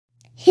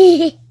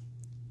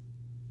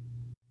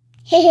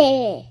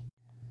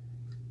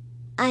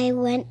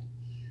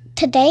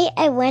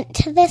I went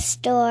to the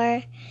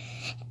store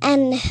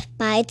and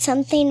bought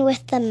something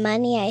with the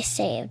money I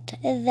saved.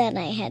 Then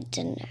I had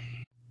dinner.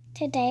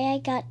 Today I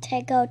got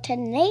to go to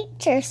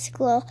nature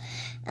school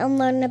and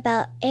learn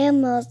about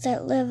animals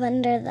that live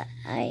under the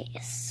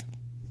ice.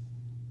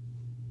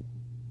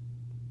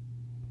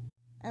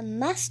 A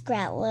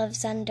muskrat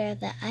lives under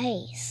the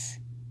ice.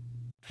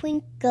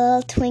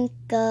 Twinkle,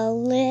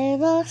 twinkle,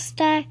 little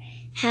star,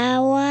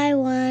 how I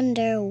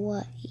wonder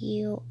what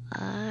you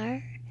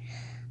are.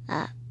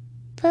 Up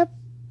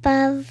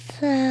above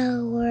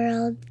the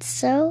world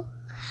so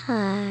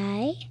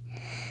high,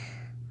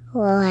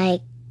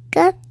 like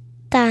a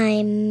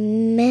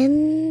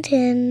diamond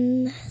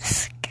in the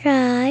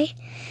sky.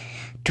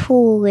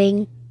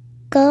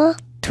 Twinkle,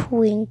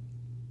 twinkle,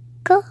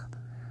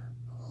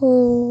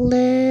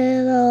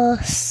 little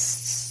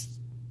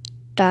star,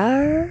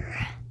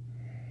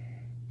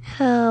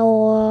 how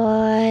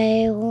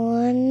I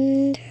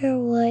wonder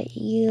what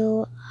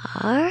you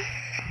are.